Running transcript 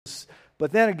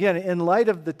But then again, in light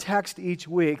of the text each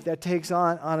week, that takes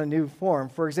on a new form.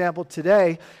 For example,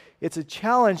 today, it's a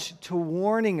challenge to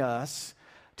warn us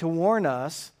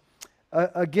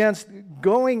against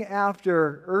going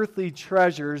after earthly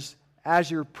treasures as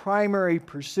your primary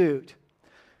pursuit,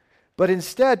 but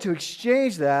instead to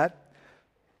exchange that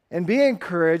and be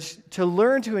encouraged to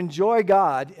learn to enjoy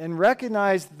God and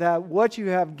recognize that what you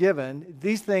have given,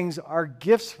 these things are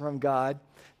gifts from God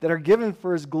that are given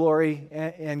for His glory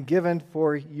and given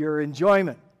for your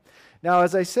enjoyment. Now,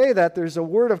 as I say that, there's a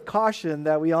word of caution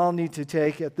that we all need to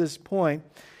take at this point,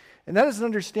 and that is to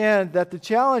understand that the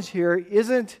challenge here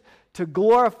isn't to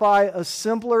glorify a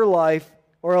simpler life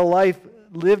or a life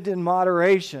lived in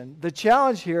moderation. The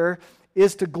challenge here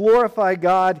is to glorify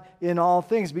God in all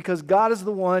things, because God is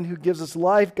the one who gives us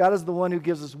life. God is the one who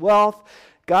gives us wealth.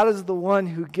 God is the one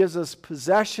who gives us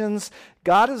possessions.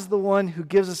 God is the one who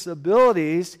gives us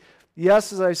abilities,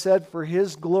 yes, as I said, for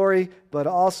His glory, but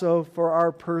also for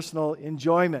our personal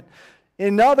enjoyment.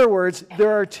 In other words,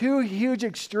 there are two huge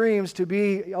extremes to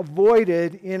be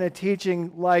avoided in a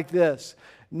teaching like this.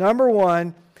 Number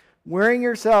one, wearing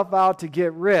yourself out to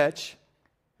get rich.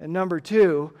 And number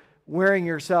two, wearing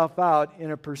yourself out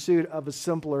in a pursuit of a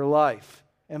simpler life.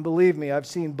 And believe me, I've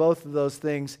seen both of those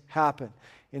things happen.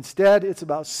 Instead, it's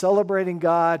about celebrating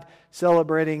God,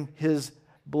 celebrating His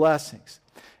blessings.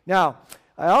 Now,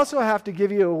 I also have to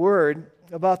give you a word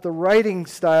about the writing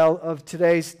style of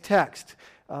today's text.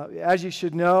 As you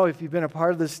should know, if you've been a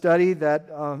part of this study, that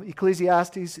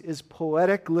Ecclesiastes is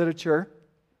poetic literature.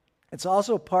 It's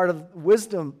also part of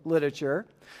wisdom literature.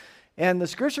 And the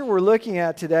scripture we're looking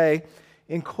at today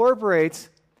incorporates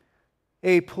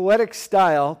a poetic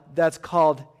style that's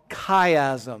called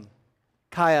chiasm.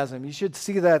 Chiasm. You should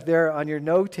see that there on your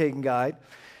note-taking guide.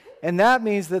 And that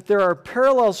means that there are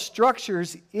parallel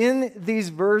structures in these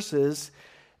verses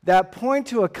that point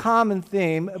to a common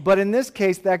theme, but in this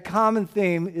case, that common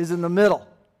theme is in the middle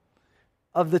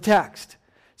of the text.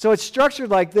 So it's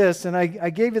structured like this, and I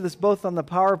gave you this both on the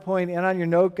PowerPoint and on your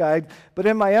note guide, but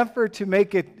in my effort to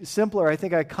make it simpler, I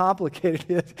think I complicated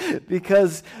it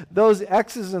because those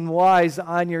X's and Y's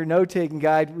on your note-taking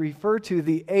guide refer to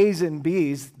the A's and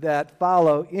B's that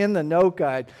follow in the note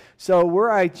guide. So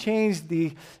where I changed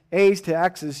the A's to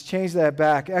X's, change that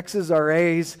back. X's are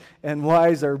A's and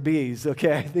Y's are B's.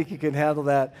 Okay, I think you can handle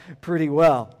that pretty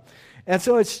well. And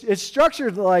so it's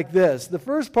structured like this. The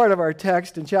first part of our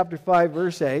text in chapter 5,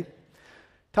 verse 8,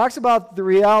 talks about the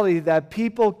reality that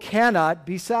people cannot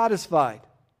be satisfied.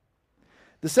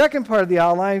 The second part of the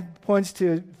outline points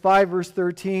to 5, verse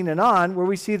 13 and on, where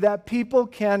we see that people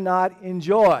cannot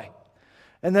enjoy.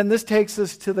 And then this takes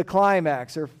us to the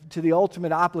climax, or to the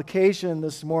ultimate application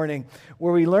this morning,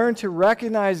 where we learn to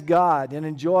recognize God and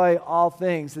enjoy all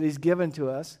things that He's given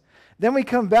to us. Then we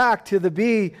come back to the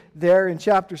B there in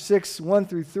chapter 6, 1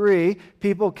 through 3.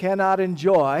 People cannot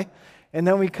enjoy. And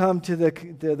then we come to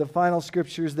the final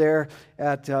scriptures there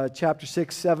at chapter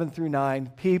 6, 7 through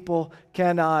 9. People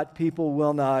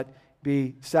will not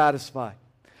be satisfied.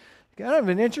 Kind of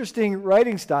an interesting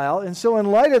writing style. And so in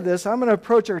light of this, I'm going to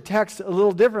approach our text a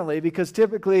little differently, because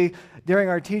typically during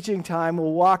our teaching time,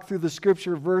 we'll walk through the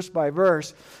scripture verse by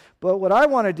verse. But what I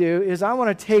want to do is I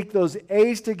want to take those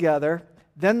A's together,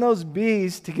 then those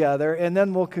B's together, and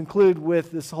then we'll conclude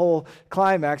with this whole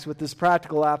climax with this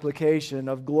practical application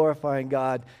of glorifying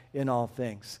God in all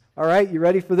things. All right, you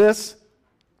ready for this?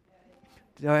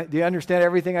 Do you understand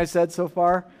everything I said so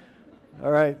far?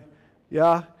 All right,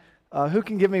 yeah? Who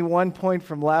can give me 1 point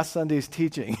from last Sunday's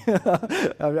teaching?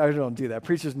 I don't do that.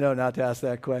 Preachers know not to ask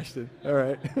that question. All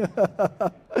right.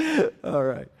 All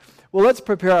right. Well, let's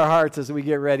prepare our hearts as we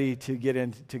get ready to get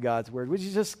into God's Word. Would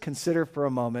you just consider for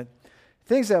a moment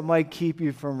things that might keep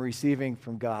you from receiving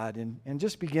from God, and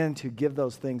just begin to give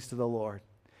those things to the Lord.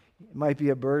 It might be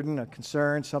a burden, a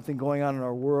concern, something going on in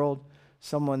our world,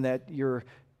 someone that you're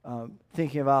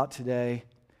thinking about today.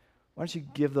 Why don't you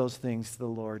give those things to the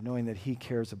Lord, knowing that He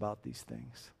cares about these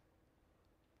things?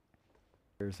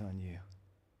 He cares on you.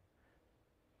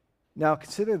 Now,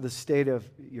 consider the state of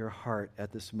your heart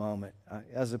at this moment.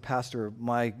 As a pastor,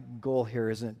 my goal here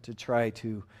isn't to try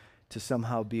to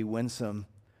somehow be winsome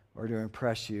or to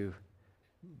impress you,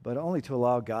 but only to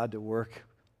allow God to work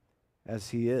as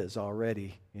He is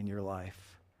already in your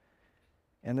life.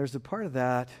 And there's a part of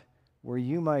that where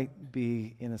you might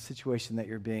be in a situation that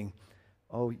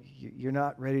you're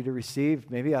not ready to receive,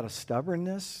 maybe out of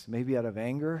stubbornness, maybe out of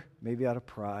anger, maybe out of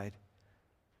pride.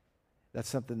 That's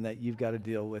something that you've got to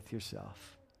deal with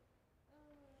yourself.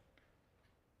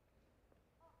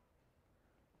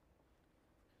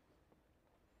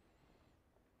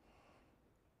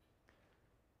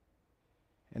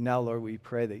 And now, Lord, we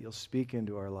pray that you'll speak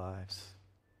into our lives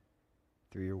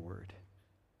through your word.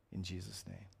 In Jesus'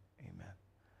 name, amen.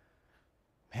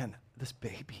 Man, this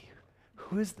baby,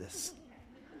 who is this?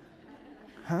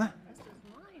 Huh?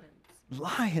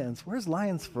 Lions. Where's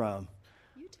Lions from?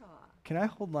 Utah. Can I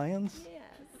hold Lions?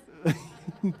 Yes.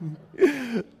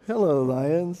 Hello,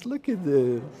 Lions. Look at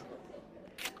this.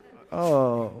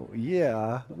 Oh,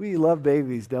 yeah. We love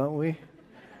babies, don't we?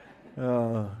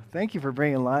 Oh, thank you for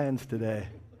bringing Lions today.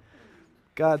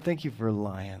 God, thank you for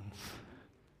Lions.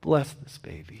 Bless this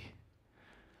baby.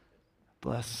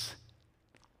 Bless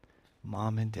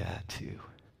Mom and Dad, too.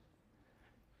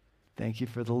 Thank you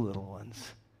for the little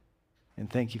ones. And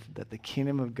thank you that the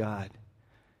kingdom of God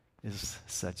is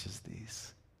such as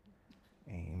these.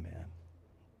 Amen.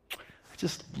 I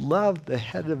just love the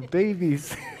head of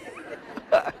babies.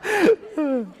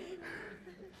 Is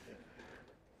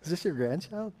this your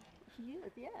grandchild?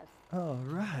 Yes. Oh,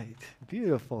 right.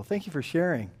 Beautiful. Thank you for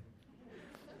sharing.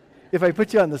 If I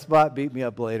put you on the spot, beat me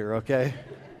up later, okay?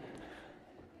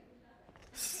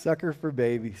 Sucker for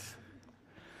babies.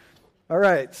 All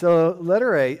right, so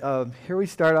letter A, here we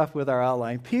start off with our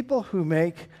outline. People who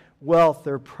make wealth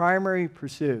their primary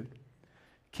pursuit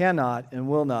cannot and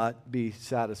will not be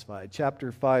satisfied.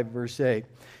 Chapter 5, verse 8.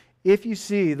 If you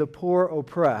see the poor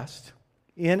oppressed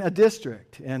in a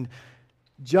district and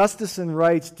justice and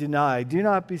rights denied, do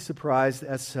not be surprised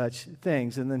at such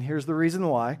things. And then here's the reason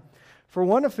why. For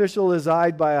one official is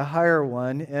eyed by a higher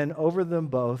one, and over them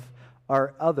both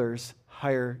are others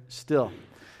higher still.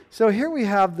 So here we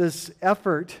have this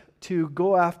effort to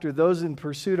go after those in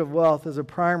pursuit of wealth as a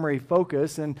primary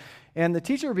focus, and the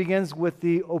teacher begins with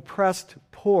the oppressed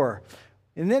poor.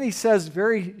 And then he says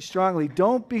very strongly,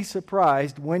 don't be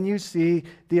surprised when you see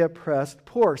the oppressed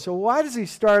poor. So why does he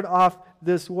start off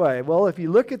this way? Well, if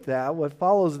you look at that, what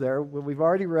follows there, what we've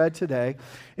already read today,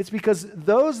 it's because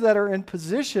those that are in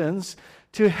positions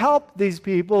to help these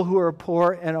people who are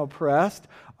poor and oppressed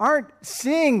aren't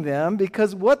seeing them,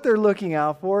 because what they're looking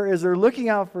out for is they're looking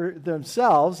out for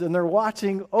themselves, and they're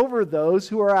watching over those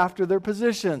who are after their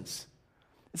positions.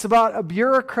 It's about a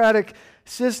bureaucratic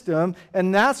system,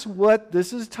 and that's what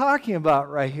this is talking about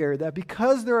right here, that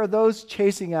because there are those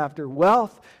chasing after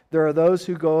wealth, there are those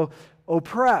who go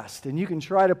oppressed. And you can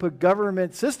try to put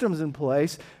government systems in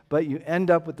place, but you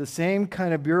end up with the same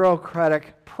kind of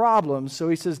bureaucratic problems. So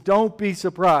he says, don't be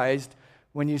surprised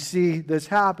when you see this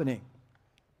happening.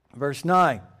 Verse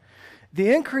 9,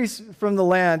 the increase from the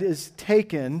land is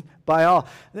taken by all.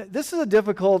 This is a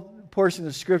difficult portion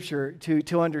of Scripture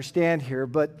to understand here,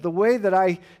 but the way that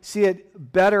I see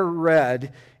it better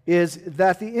read is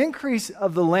that the increase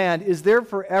of the land is there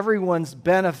for everyone's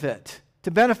benefit,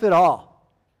 to benefit all.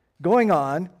 Going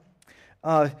on,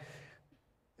 by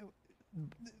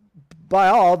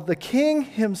all, the king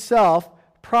himself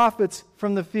profits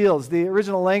from the fields. The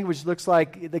original language looks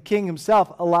like the king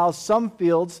himself allows some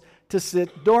fields to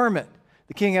sit dormant.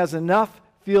 The king has enough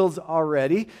fields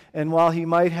already, and while he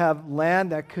might have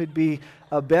land that could be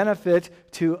a benefit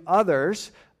to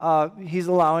others, he's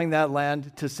allowing that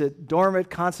land to sit dormant.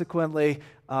 Consequently,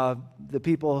 the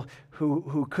people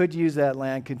who could use that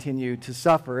land continue to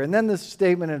suffer. And then this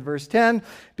statement in verse 10,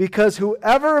 because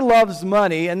whoever loves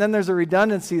money, and then there's a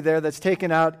redundancy there that's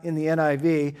taken out in the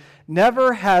NIV,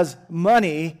 never has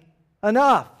money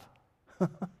enough.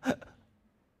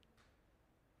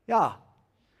 Yeah.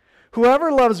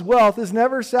 Whoever loves wealth is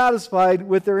never satisfied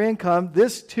with their income.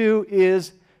 This too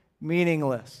is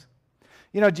meaningless.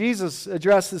 You know, Jesus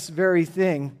addressed this very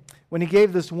thing when he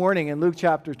gave this warning in Luke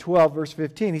chapter 12, verse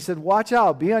 15. He said, watch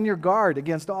out, be on your guard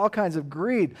against all kinds of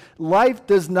greed. Life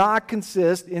does not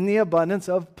consist in the abundance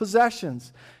of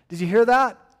possessions. Did you hear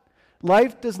that?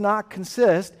 Life does not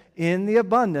consist in the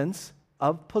abundance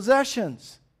of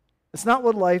possessions. It's not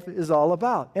what life is all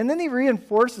about. And then he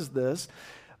reinforces this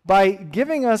by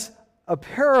giving us a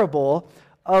parable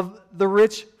of the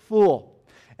rich fool.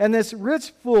 And this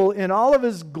rich fool, in all of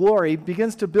his glory,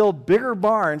 begins to build bigger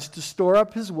barns to store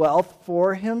up his wealth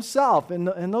for himself. And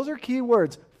those are key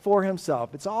words, for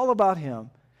himself. It's all about him.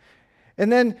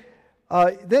 And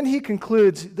then he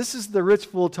concludes, this is the rich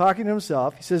fool talking to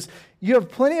himself. He says, you have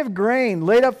plenty of grain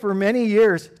laid up for many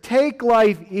years. Take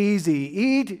life easy.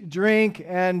 Eat, drink,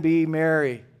 and be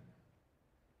merry.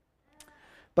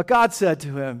 But God said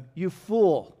to him, you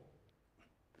fool.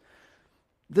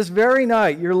 This very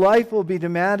night your life will be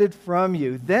demanded from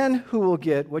you. Then who will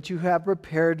get what you have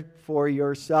prepared for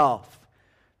yourself?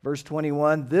 Verse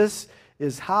 21, this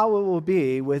is how it will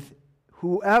be with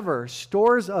whoever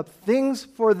stores up things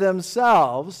for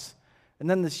themselves, and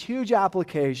then this huge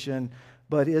application,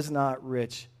 but is not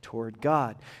rich toward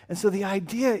God. And so the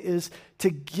idea is to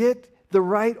get the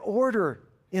right order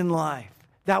in life.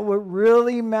 That what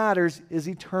really matters is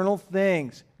eternal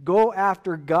things. Go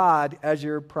after God as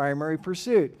your primary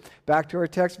pursuit. Back to our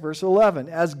text, verse 11.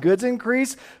 As goods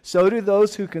increase, so do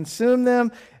those who consume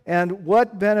them. And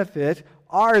what benefit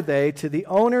are they to the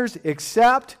owners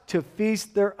except to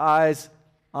feast their eyes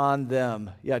on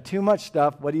them? Yeah, too much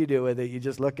stuff. What do you do with it? You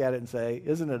just look at it and say,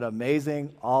 isn't it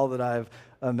amazing all that I've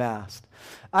amassed?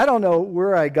 I don't know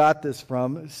where I got this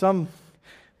from.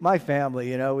 My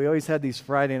family, we always had these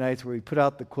Friday nights where we put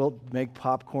out the quilt, make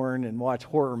popcorn, and watch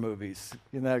horror movies.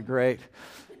 Isn't that great?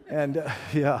 And,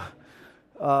 yeah.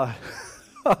 Oh,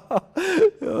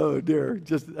 dear.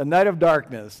 Just a night of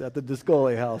darkness at the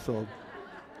Discoli household.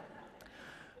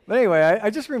 But anyway,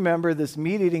 I just remember this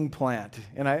meat-eating plant,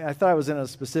 and I thought I was in a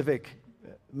specific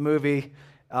movie,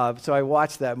 so I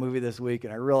watched that movie this week,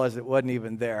 and I realized it wasn't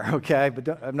even there, okay?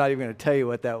 But I'm not even going to tell you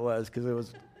what that was, because it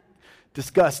was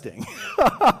disgusting.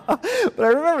 But I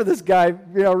remember this guy,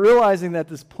 realizing that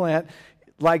this plant,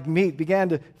 like meat, began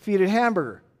to feed it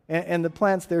hamburger. And the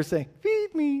plant's there saying,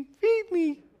 feed me, feed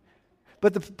me.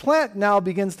 But the plant now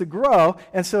begins to grow,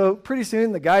 and so pretty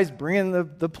soon the guy's bringing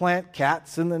the plant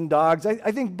cats and then dogs.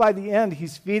 I think by the end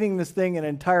he's feeding this thing an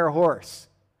entire horse.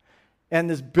 And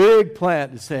this big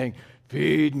plant is saying,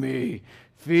 feed me,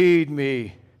 feed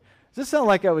me. Does this sound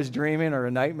like I was dreaming or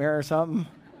a nightmare or something?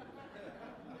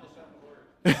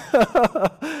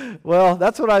 Well,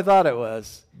 that's what I thought it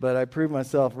was, but I proved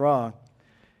myself wrong.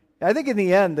 I think in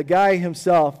the end, the guy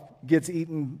himself gets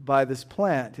eaten by this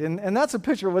plant. And that's a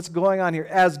picture of what's going on here.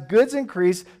 As goods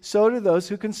increase, so do those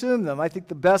who consume them. I think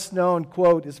the best known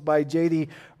quote is by J.D.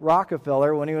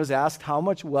 Rockefeller when he was asked how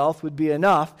much wealth would be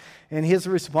enough, and his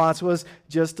response was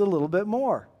just a little bit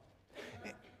more.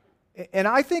 And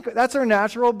I think that's our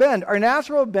natural bend. Our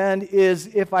natural bend is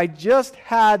if I just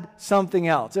had something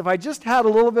else. If I just had a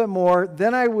little bit more,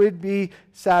 then I would be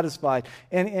satisfied.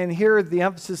 And here the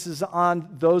emphasis is on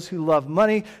those who love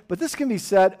money, but this can be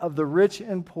said of the rich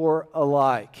and poor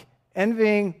alike,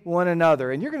 envying one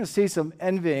another. And you're going to see some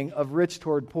envying of rich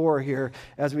toward poor here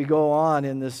as we go on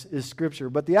in this scripture.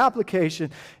 But the application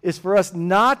is for us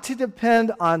not to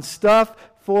depend on stuff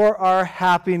for our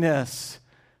happiness,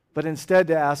 but instead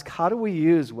to ask, how do we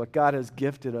use what God has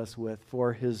gifted us with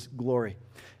for His glory?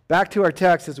 Back to our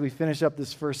text as we finish up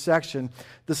this first section.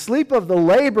 The sleep of the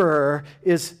laborer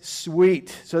is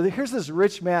sweet. So here's this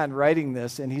rich man writing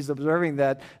this, and he's observing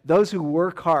that those who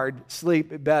work hard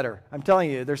sleep better. I'm telling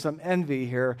you, there's some envy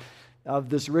here of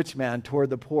this rich man toward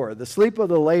the poor. The sleep of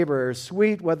the laborer is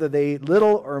sweet, whether they eat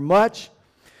little or much.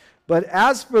 But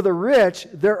as for the rich,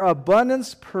 their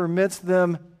abundance permits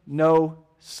them no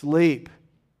sleep.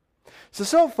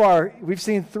 So far, we've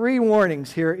seen three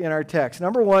warnings here in our text.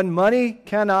 Number one, money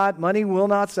will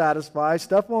not satisfy.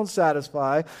 Stuff won't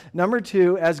satisfy. Number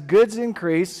two, as goods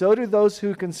increase, so do those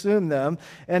who consume them.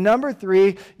 And number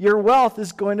three, your wealth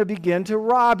is going to begin to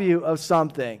rob you of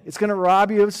something. It's going to rob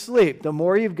you of sleep. The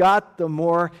more you've got, the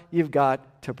more you've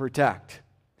got to protect.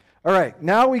 All right,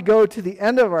 now we go to the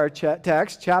end of our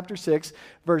text, chapter 6,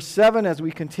 verse 7, as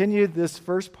we continue this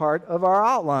first part of our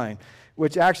outline,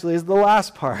 which actually is the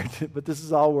last part, but this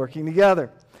is all working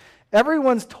together.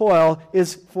 Everyone's toil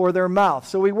is for their mouth.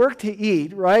 So we work to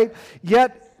eat, right?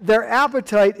 Yet their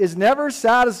appetite is never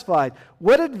satisfied.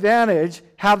 What advantage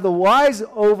have the wise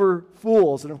over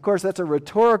fools? And of course, that's a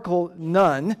rhetorical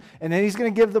none. And then he's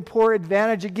going to give the poor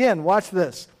advantage again. Watch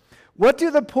this. What do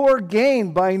the poor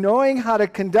gain by knowing how to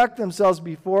conduct themselves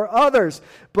before others?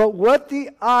 But what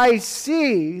the eye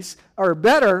sees, or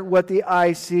better, what the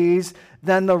eye sees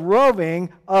than the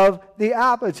roving of the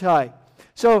appetite.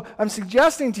 So I'm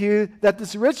suggesting to you that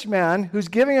this rich man who's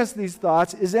giving us these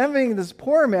thoughts is envying this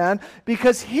poor man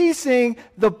because he's seeing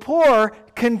the poor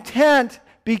content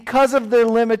because of their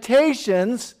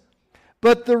limitations,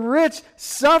 but the rich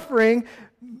suffering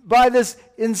by this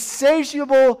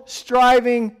insatiable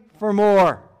striving for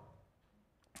more.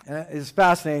 And it's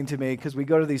fascinating to me because we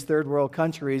go to these third world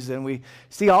countries and we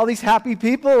see all these happy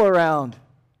people around.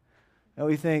 And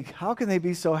we think, how can they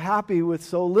be so happy with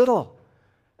so little?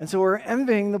 And so we're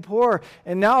envying the poor.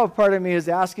 And now a part of me is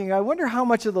asking, I wonder how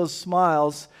much of those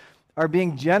smiles are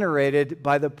being generated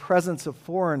by the presence of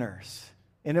foreigners.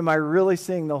 And am I really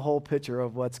seeing the whole picture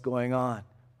of what's going on?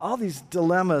 All these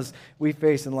dilemmas we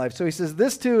face in life. So he says,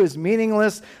 this too is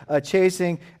meaningless,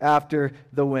 chasing after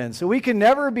the wind. So we can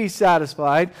never be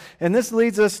satisfied. And this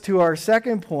leads us to our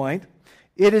second point.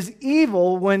 It is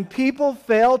evil when people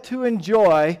fail to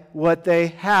enjoy what they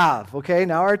have. Okay,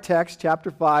 now our text,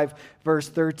 chapter 5, verse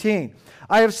 13.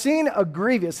 I have seen a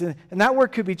grievous, and that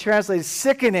word could be translated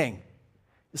sickening.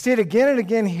 You see it again and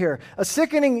again here. A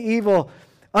sickening evil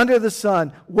under the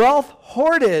sun, wealth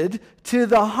hoarded to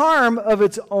the harm of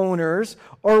its owners,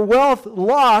 or wealth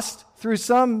lost through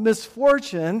some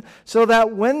misfortune, so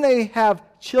that when they have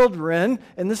children,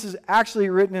 and this is actually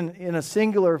written in a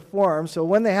singular form, so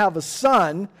when they have a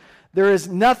son, there is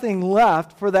nothing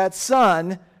left for that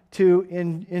son to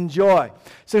enjoy.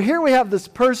 So here we have this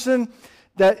person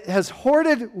that has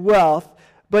hoarded wealth,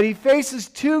 but he faces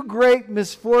two great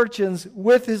misfortunes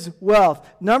with his wealth.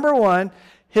 Number one,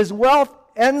 his wealth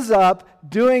ends up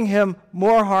doing him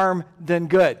more harm than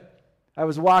good. I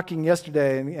was walking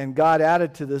yesterday, and God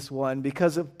added to this one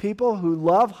because of people who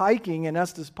love hiking in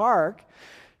Estes Park.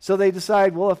 So they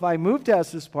decide, well, if I move to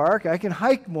Estes Park, I can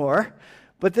hike more.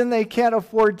 But then they can't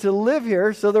afford to live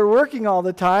here, so they're working all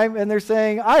the time, and they're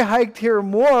saying, I hiked here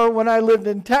more when I lived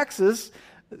in Texas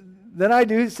than I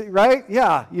do, right?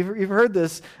 Yeah, you've heard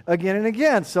this again and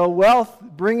again. So wealth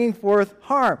bringing forth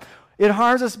harm. It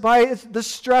harms us by the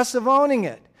stress of owning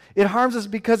it. It harms us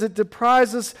because it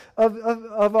deprives us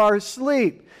of our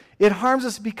sleep. It harms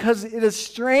us because it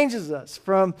estranges us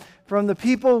from the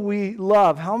people we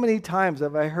love. How many times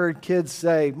have I heard kids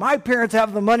say, my parents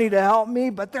have the money to help me,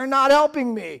 but they're not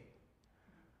helping me?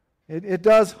 It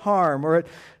does harm, or it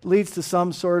leads to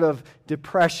some sort of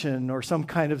depression or some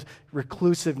kind of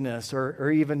reclusiveness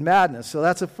or even madness. So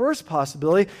that's a first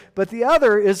possibility. But the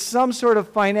other is some sort of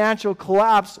financial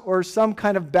collapse or some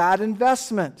kind of bad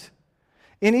investment.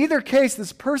 In either case,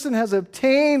 this person has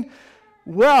obtained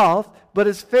wealth, but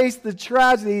has faced the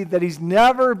tragedy that he's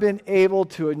never been able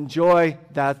to enjoy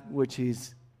that which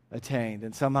he's attained.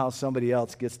 And somehow somebody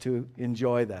else gets to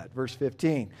enjoy that. Verse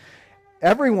 15.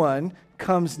 Everyone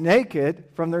comes naked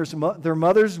from their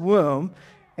mother's womb,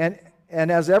 and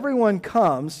as everyone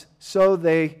comes, so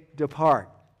they depart.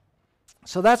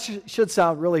 So that should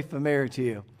sound really familiar to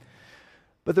you.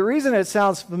 But the reason it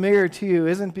sounds familiar to you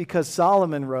isn't because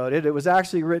Solomon wrote it. It was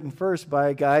actually written first by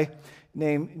a guy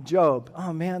named Job.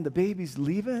 Oh man, the baby's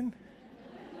leaving?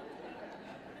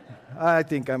 I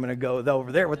think I'm going to go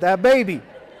over there with that baby.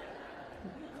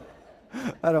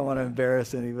 I don't want to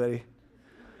embarrass anybody.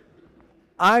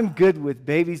 I'm good with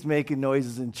babies making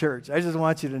noises in church. I just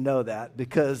want you to know that,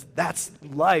 because that's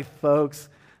life, folks.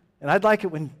 And I'd like it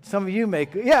when some of you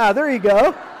make, yeah, there you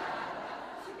go.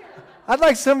 I'd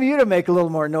like some of you to make a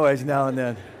little more noise now and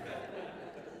then.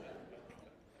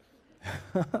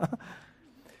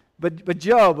 But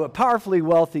Job, a powerfully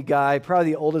wealthy guy,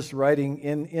 probably the oldest writing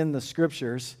in the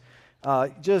scriptures,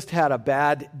 just had a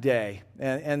bad day.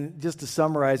 And just to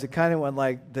summarize, it kind of went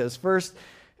like this. First,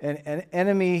 an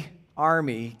enemy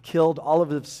army killed all of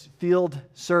his field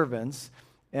servants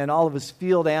and all of his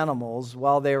field animals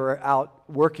while they were out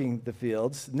working the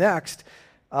fields. Next,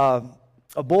 a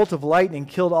bolt of lightning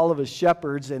killed all of his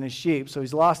shepherds and his sheep. So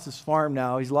he's lost his farm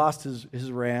now. He's lost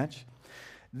his ranch.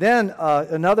 Then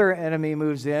another enemy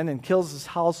moves in and kills his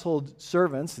household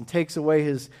servants and takes away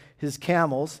his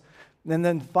camels. And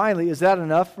then finally, is that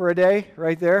enough for a day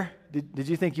right there? Did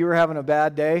you think you were having a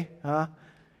bad day? Huh?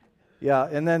 Yeah,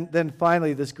 and then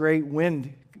finally this great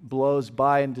wind blows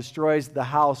by and destroys the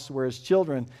house where his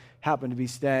children happen to be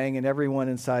staying, and everyone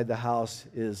inside the house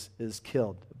is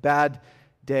killed. Bad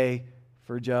day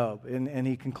for Job. And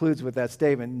he concludes with that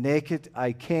statement, naked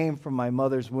I came from my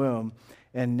mother's womb,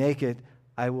 and naked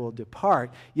I will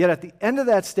depart. Yet at the end of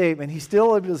that statement, he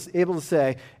still is able to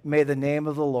say, may the name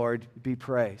of the Lord be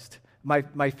praised.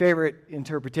 My favorite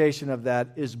interpretation of that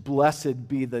is, blessed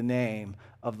be the name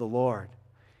of the Lord.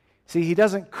 See, he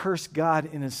doesn't curse God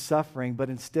in his suffering, but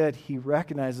instead he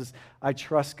recognizes, I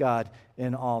trust God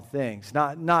in all things.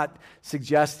 Not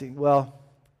suggesting, well,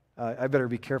 I better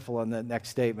be careful on that next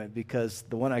statement, because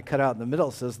the one I cut out in the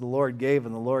middle says, the Lord gave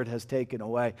and the Lord has taken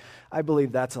away. I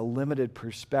believe that's a limited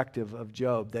perspective of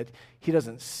Job, that he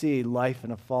doesn't see life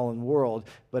in a fallen world,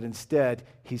 but instead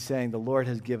he's saying the Lord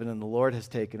has given and the Lord has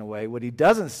taken away. What he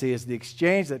doesn't see is the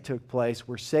exchange that took place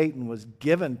where Satan was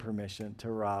given permission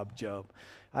to rob Job.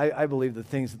 I believe the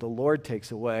things that the Lord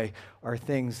takes away are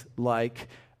things like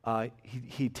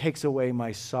he takes away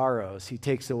my sorrows. He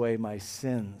takes away my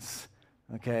sins.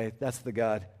 Okay, that's the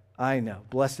God I know.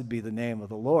 Blessed be the name of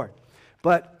the Lord.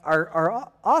 But our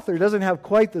author doesn't have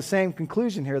quite the same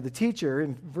conclusion here. The teacher,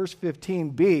 in verse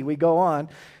 15b, we go on,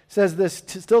 says this,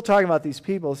 still talking about these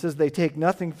people. It says, they take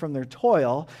nothing from their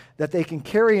toil that they can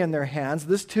carry in their hands.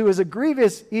 This too is a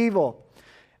grievous evil.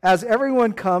 As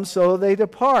everyone comes, so they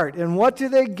depart. And what do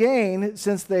they gain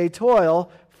since they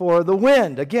toil for the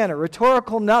wind? Again, a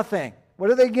rhetorical nothing. What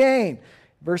do they gain?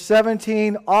 Verse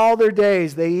 17, all their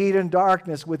days they eat in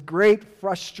darkness with great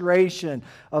frustration,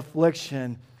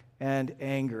 affliction, and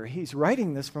anger. He's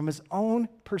writing this from his own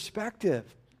perspective.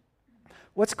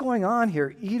 What's going on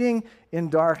here? Eating in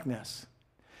darkness.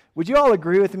 Would you all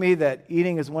agree with me that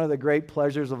eating is one of the great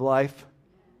pleasures of life?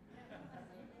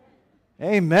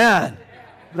 Amen.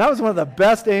 That was one of the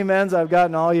best amens I've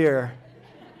gotten all year.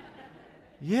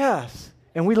 Yes.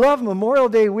 And we love Memorial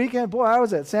Day weekend. Boy, I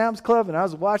was at Sam's Club and I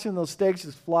was watching those steaks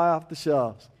just fly off the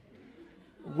shelves.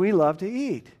 We love to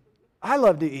eat. I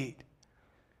love to eat.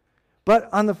 But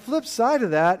on the flip side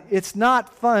of that, it's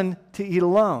not fun to eat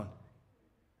alone.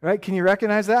 Right? Can you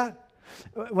recognize that?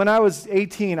 When I was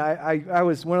 18, I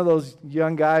was one of those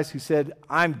young guys who said,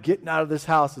 I'm getting out of this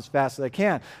house as fast as I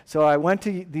can. So I went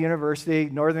to the university,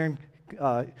 Northern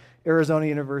Arizona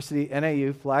University,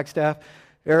 NAU, Flagstaff,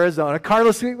 Arizona.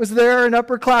 Carla Sweet was there, an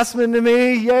upperclassman to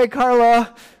me. Yay,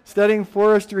 Carla. Studying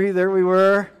forestry, there we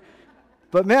were.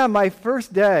 But man, my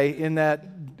first day in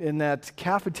that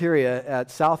cafeteria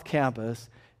at South Campus,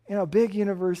 big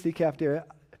university cafeteria,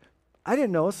 I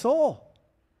didn't know a soul.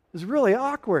 It was really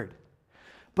awkward.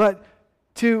 But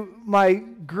to my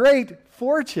great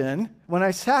fortune, when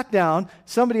I sat down,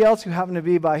 somebody else who happened to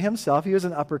be by himself, he was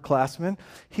an upperclassman,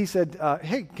 he said,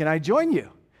 hey, can I join you?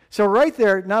 So right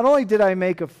there, not only did I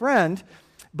make a friend,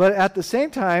 but at the same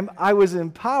time, I was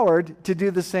empowered to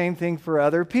do the same thing for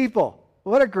other people.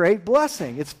 What a great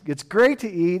blessing. It's great to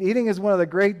eat. Eating is one of the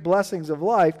great blessings of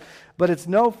life, but it's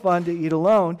no fun to eat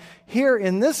alone. Here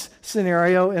in this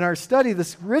scenario, in our study,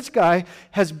 this rich guy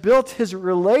has built his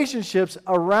relationships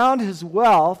around his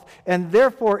wealth, and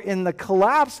therefore in the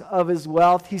collapse of his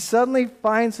wealth, he suddenly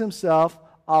finds himself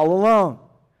all alone.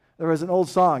 There was an old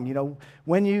song,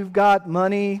 when you've got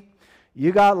money,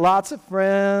 you got lots of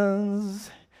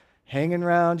friends hanging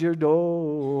around your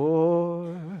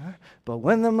door. But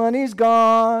when the money's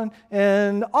gone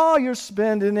and all your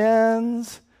spending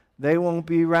ends, they won't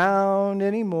be around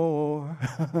anymore.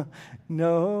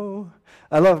 No.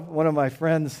 I love one of my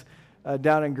friends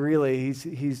down in Greeley.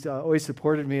 He's always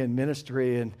supported me in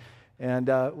ministry, and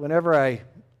whenever I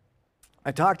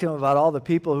talk to him about all the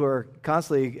people who are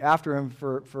constantly after him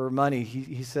for money,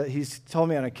 he's told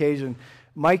me on occasion,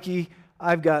 Mikey,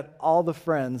 I've got all the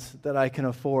friends that I can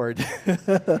afford.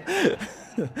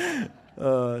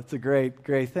 It's a great,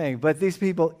 great thing. But these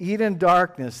people eat in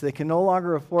darkness. They can no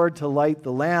longer afford to light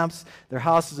the lamps. Their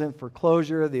house is in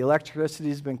foreclosure. The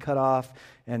electricity's been cut off,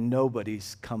 and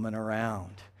nobody's coming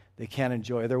around. They can't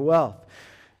enjoy their wealth.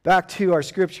 Back to our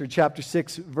scripture, chapter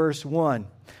 6, verse 1.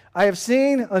 I have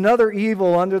seen another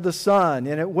evil under the sun,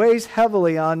 and it weighs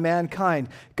heavily on mankind.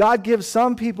 God gives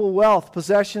some people wealth,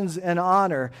 possessions, and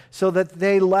honor, so that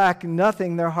they lack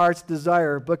nothing their hearts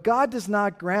desire. But God does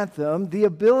not grant them the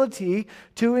ability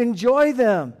to enjoy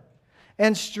them,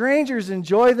 and strangers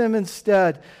enjoy them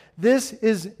instead. This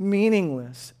is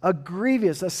meaningless, a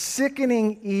grievous, a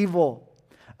sickening evil.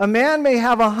 A man may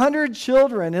have 100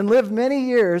 children and live many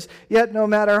years, yet no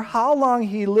matter how long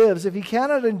he lives, if he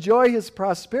cannot enjoy his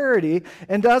prosperity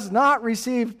and does not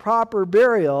receive proper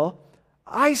burial,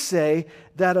 I say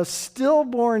that a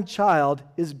stillborn child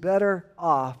is better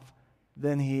off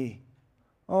than he.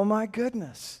 Oh my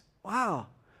goodness. Wow.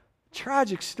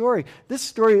 Tragic story. This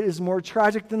story is more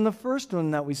tragic than the first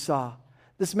one that we saw.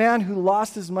 This man who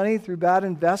lost his money through bad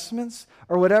investments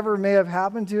or whatever may have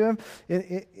happened to him.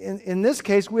 In this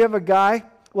case, we have a guy,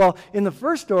 in the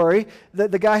first story,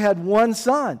 the guy had one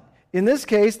son. In this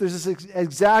case, there's this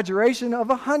exaggeration of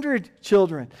 100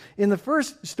 children. In the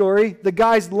first story, the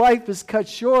guy's life is cut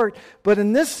short, but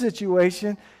in this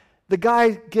situation, the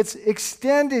guy gets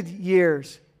extended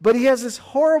years. But he has this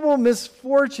horrible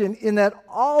misfortune in that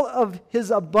all of his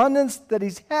abundance that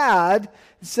he's had,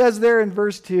 it says there in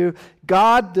verse 2,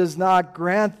 God does not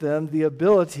grant them the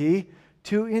ability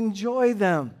to enjoy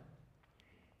them.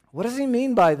 What does he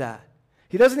mean by that?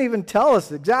 He doesn't even tell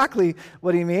us exactly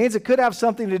what he means. It could have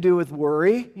something to do with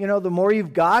worry. The more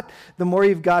you've got, the more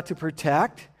you've got to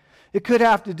protect. It could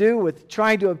have to do with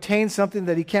trying to obtain something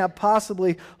that he can't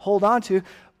possibly hold on to.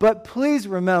 But please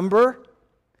remember,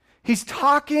 he's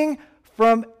talking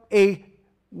from a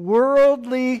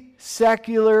worldly,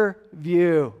 secular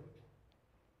view.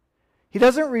 He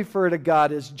doesn't refer to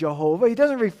God as Jehovah. He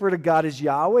doesn't refer to God as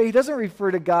Yahweh. He doesn't refer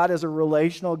to God as a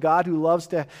relational God who loves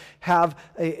to have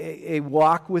a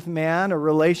walk with man, a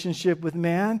relationship with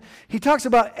man. He talks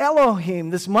about Elohim,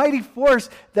 this mighty force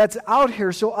that's out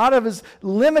here. So out of his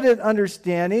limited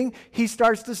understanding, he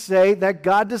starts to say that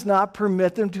God does not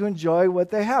permit them to enjoy what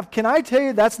they have. Can I tell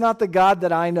you that's not the God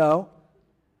that I know?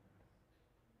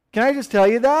 Can I just tell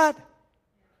you that?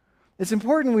 It's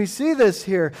important we see this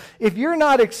here. If you're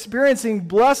not experiencing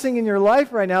blessing in your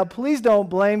life right now, please don't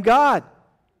blame God.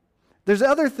 There's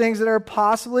other things that are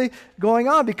possibly going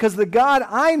on because the God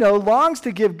I know longs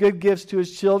to give good gifts to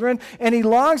his children, and he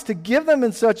longs to give them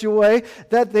in such a way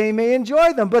that they may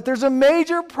enjoy them. But there's a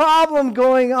major problem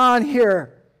going on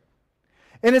here.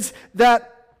 And it's that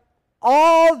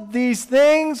all these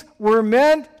things were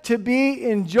meant to be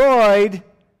enjoyed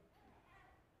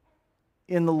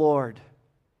in the Lord.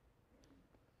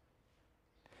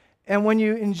 And when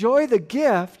you enjoy the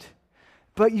gift,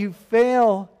 but you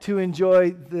fail to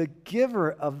enjoy the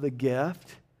giver of the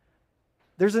gift,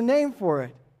 there's a name for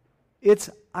it. It's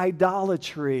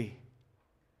idolatry.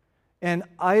 And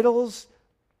idols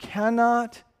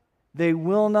cannot, they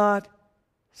will not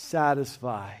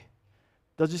satisfy.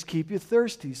 They'll just keep you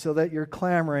thirsty so that you're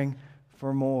clamoring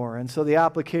for more. And so the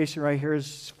application right here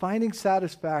is finding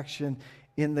satisfaction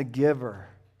in the giver.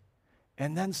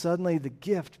 And then suddenly the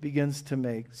gift begins to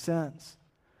make sense.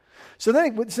 So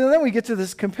then we get to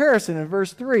this comparison in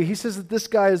verse 3. He says that this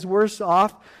guy is worse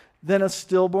off than a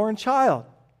stillborn child.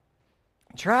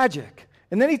 Tragic.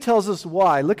 And then he tells us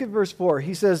why. Look at verse 4.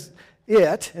 He says,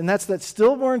 it, and that's that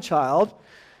stillborn child,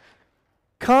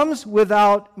 comes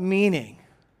without meaning.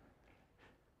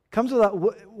 Comes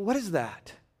without, what is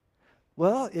that?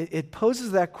 Well, it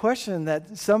poses that question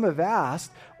that some have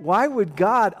asked. Why would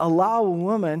God allow a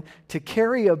woman to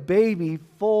carry a baby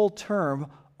full term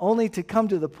only to come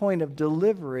to the point of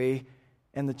delivery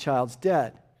and the child's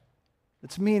dead?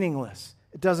 It's meaningless.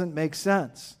 It doesn't make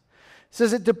sense. It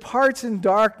says it departs in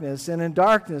darkness, and in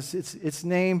darkness its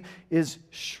name is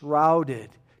shrouded,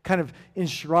 kind of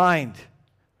enshrined.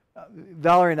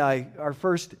 Valerie and I, our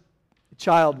first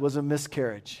child was a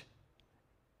miscarriage.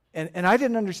 And I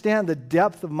didn't understand the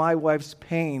depth of my wife's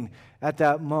pain at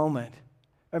that moment.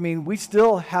 I mean, we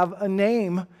still have a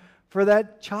name for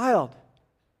that child.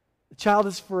 The child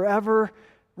is forever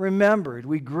remembered.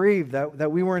 We grieve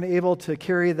that we weren't able to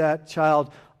carry that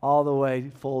child all the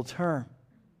way full term.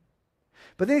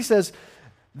 But then he says,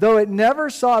 though it never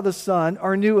saw the sun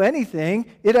or knew anything,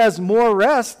 it has more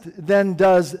rest than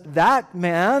does that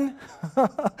man.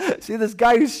 See, this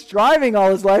guy who's striving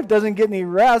all his life doesn't get any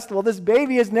rest. Well, this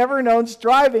baby has never known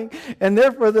striving, and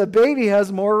therefore the baby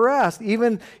has more rest,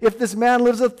 even if this man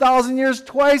lives 1,000 years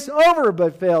twice over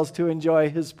but fails to enjoy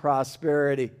his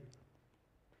prosperity.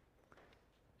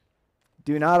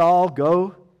 Do not all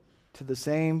go to the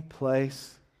same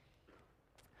place.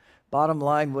 Bottom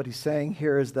line, what he's saying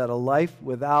here is that a life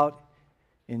without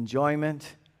enjoyment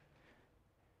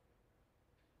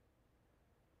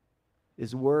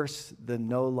is worse than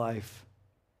no life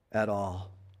at all.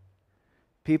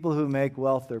 People who make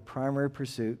wealth their primary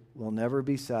pursuit will never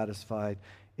be satisfied.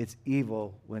 It's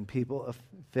evil when people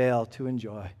fail to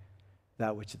enjoy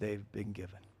that which they've been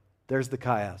given. There's the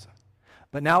chiasm.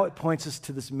 But now it points us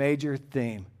to this major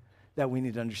theme that we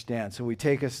need to understand. So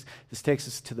this takes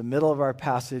us to the middle of our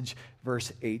passage,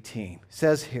 verse 18. It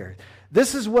says here,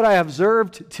 this is what I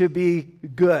observed to be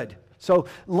good. So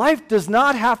life does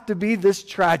not have to be this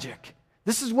tragic.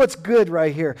 This is what's good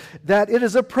right here. That it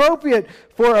is appropriate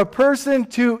for a person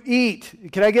to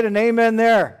eat. Can I get an amen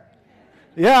there?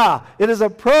 Yeah, it is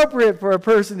appropriate for a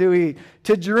person to eat,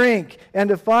 to drink, and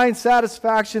to find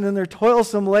satisfaction in their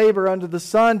toilsome labor under the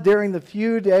sun during the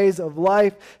few days of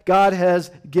life God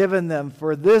has given them,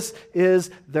 for this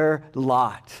is their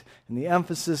lot. And the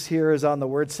emphasis here is on the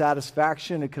word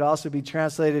satisfaction. It could also be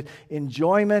translated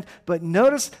enjoyment, but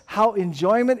notice how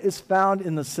enjoyment is found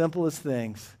in the simplest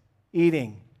things: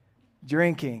 eating,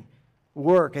 drinking,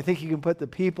 work. I think you can put the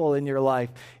people in your life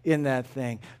in that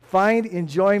thing. Find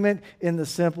enjoyment in the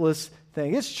simplest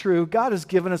thing. It's true, God has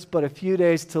given us but a few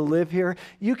days to live here.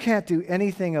 You can't do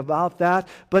anything about that,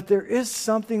 but there is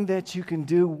something that you can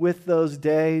do with those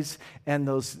days and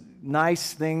those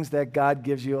nice things that God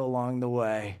gives you along the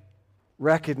way.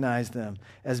 Recognize them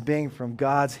as being from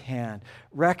God's hand.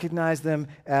 Recognize them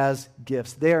as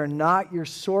gifts. They are not your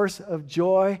source of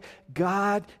joy.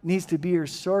 God needs to be your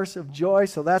source of joy,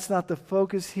 so that's not the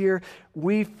focus here.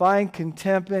 We find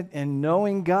contentment in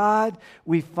knowing God.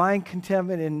 We find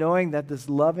contentment in knowing that this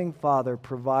loving Father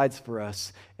provides for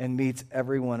us and meets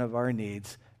every one of our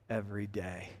needs every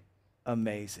day.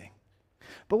 Amazing.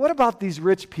 But what about these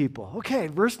rich people? Okay,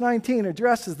 verse 19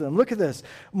 addresses them. Look at this.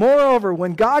 Moreover,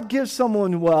 when God gives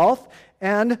someone wealth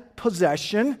and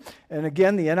possession, and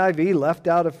again, the NIV left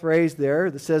out a phrase there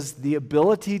that says the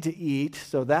ability to eat,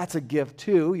 so that's a gift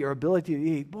too, your ability to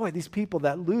eat. Boy, these people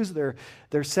that lose their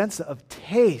sense of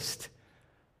taste.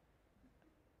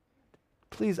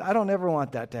 Please, I don't ever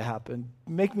want that to happen.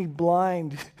 Make me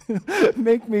blind,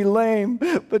 make me lame,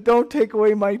 but don't take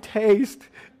away my taste.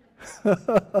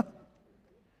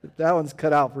 That one's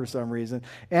cut out for some reason.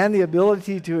 And the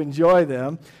ability to enjoy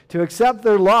them, to accept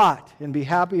their lot and be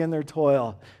happy in their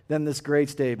toil. Then this great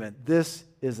statement, this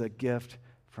is a gift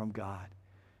from God.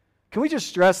 Can we just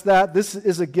stress that? This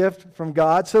is a gift from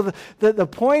God. So the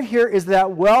point here is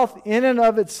that wealth in and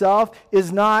of itself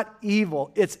is not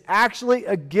evil. It's actually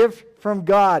a gift from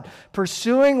God.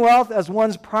 Pursuing wealth as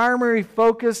one's primary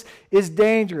focus is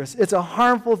dangerous. It's a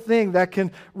harmful thing that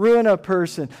can ruin a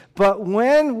person. But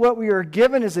when what we are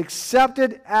given is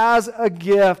accepted as a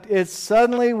gift, it's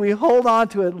suddenly we hold on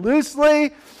to it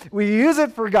loosely. We use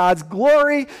it for God's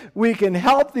glory. We can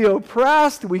help the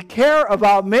oppressed. We care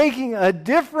about making a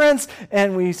difference.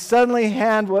 And we suddenly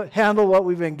handle what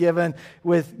we've been given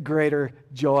with greater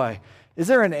joy. Is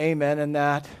there an amen in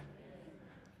that?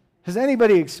 Has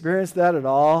anybody experienced that at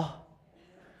all?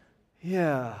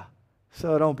 Yeah.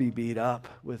 So don't be beat up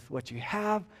with what you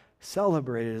have.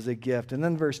 Celebrate it as a gift. And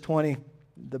then verse 20,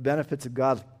 the benefits of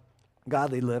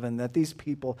godly living that these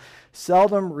people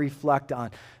seldom reflect on.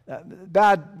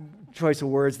 Bad choice of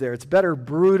words there. It's better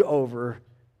brood over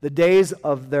the days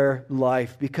of their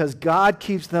life because God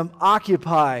keeps them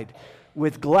occupied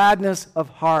with gladness of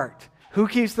heart. Who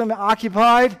keeps them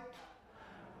occupied?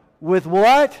 With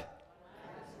what?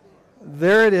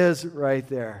 There it is right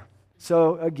there.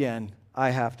 So again, I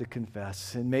have to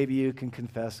confess, and maybe you can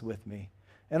confess with me.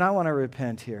 And I want to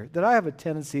repent here that I have a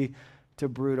tendency to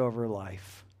brood over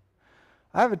life.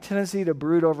 I have a tendency to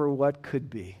brood over what could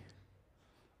be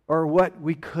or what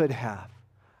we could have.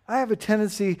 I have a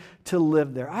tendency to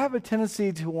live there. I have a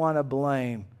tendency to want to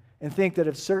blame and think that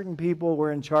if certain people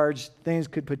were in charge, things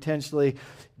could potentially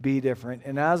be different.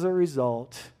 And as a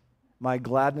result, my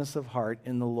gladness of heart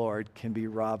in the Lord can be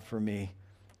robbed from me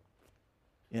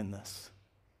in this.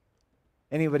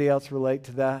 Anybody else relate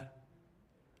to that?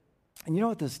 And you know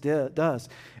what this does?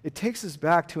 It takes us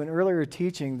back to an earlier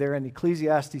teaching there in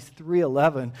Ecclesiastes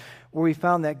 3:11, where we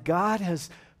found that God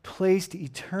has placed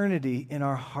eternity in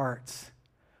our hearts.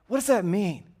 What does that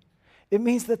mean? It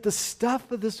means that the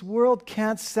stuff of this world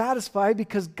can't satisfy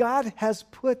because God has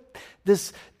put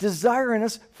this desire in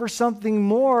us for something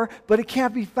more, but it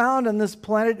can't be found on this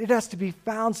planet. It has to be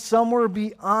found somewhere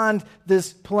beyond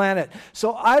this planet.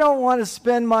 So I don't want to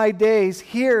spend my days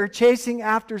here chasing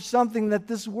after something that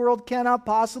this world cannot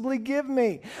possibly give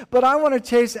me. But I want to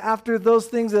chase after those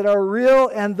things that are real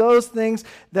and those things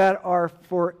that are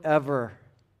forever.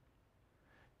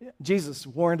 Jesus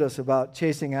warned us about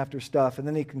chasing after stuff, and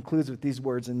then he concludes with these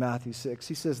words in Matthew 6.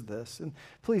 He says this, and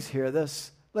please hear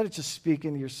this. Let it just speak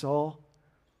into your soul.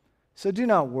 So do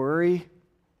not worry.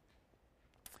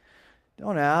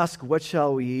 Don't ask, what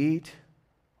shall we eat?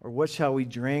 Or what shall we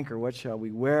drink? Or what shall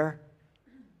we wear?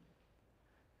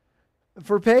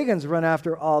 For pagans run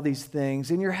after all these things,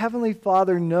 and your heavenly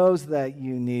Father knows that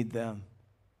you need them.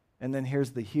 And then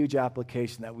here's the huge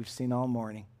application that we've seen all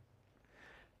morning.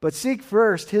 But seek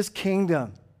first his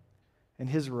kingdom and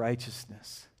his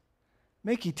righteousness.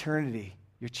 Make eternity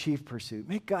your chief pursuit.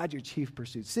 Make God your chief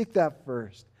pursuit. Seek that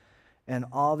first. And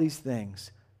all these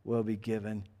things will be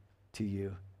given to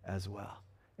you as well.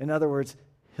 In other words,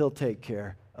 he'll take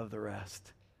care of the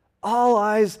rest. All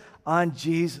eyes on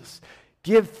Jesus.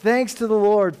 Give thanks to the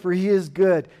Lord, for he is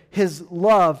good. His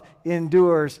love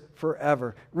endures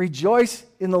forever. Rejoice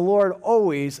in the Lord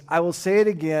always. I will say it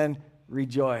again,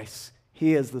 rejoice.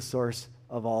 He is the source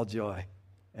of all joy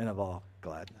and of all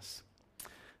gladness.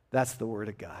 That's the word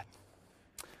of God.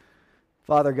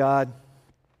 Father God,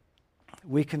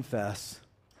 we confess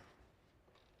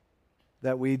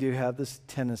that we do have this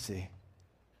tendency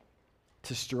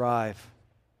to strive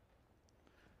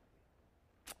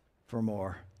for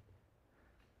more,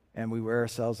 and we wear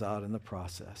ourselves out in the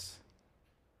process.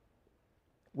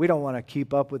 We don't want to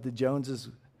keep up with the Joneses.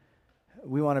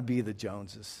 We want to be the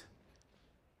Joneses.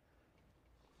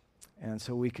 And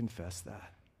so we confess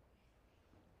that.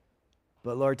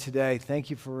 But Lord, today,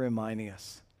 thank you for reminding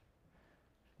us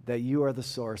that you are the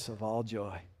source of all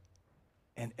joy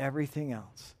and everything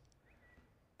else.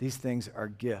 These things are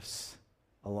gifts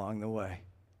along the way.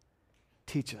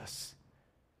 Teach us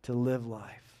to live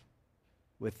life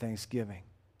with thanksgiving,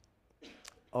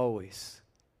 always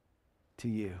to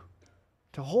you,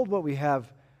 to hold what we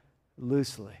have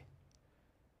loosely,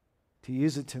 to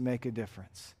use it to make a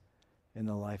difference in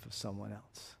the life of someone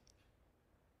else.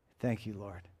 Thank you,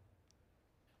 Lord.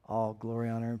 All glory,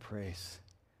 honor, and praise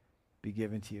be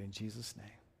given to you in Jesus'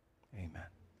 name. Amen.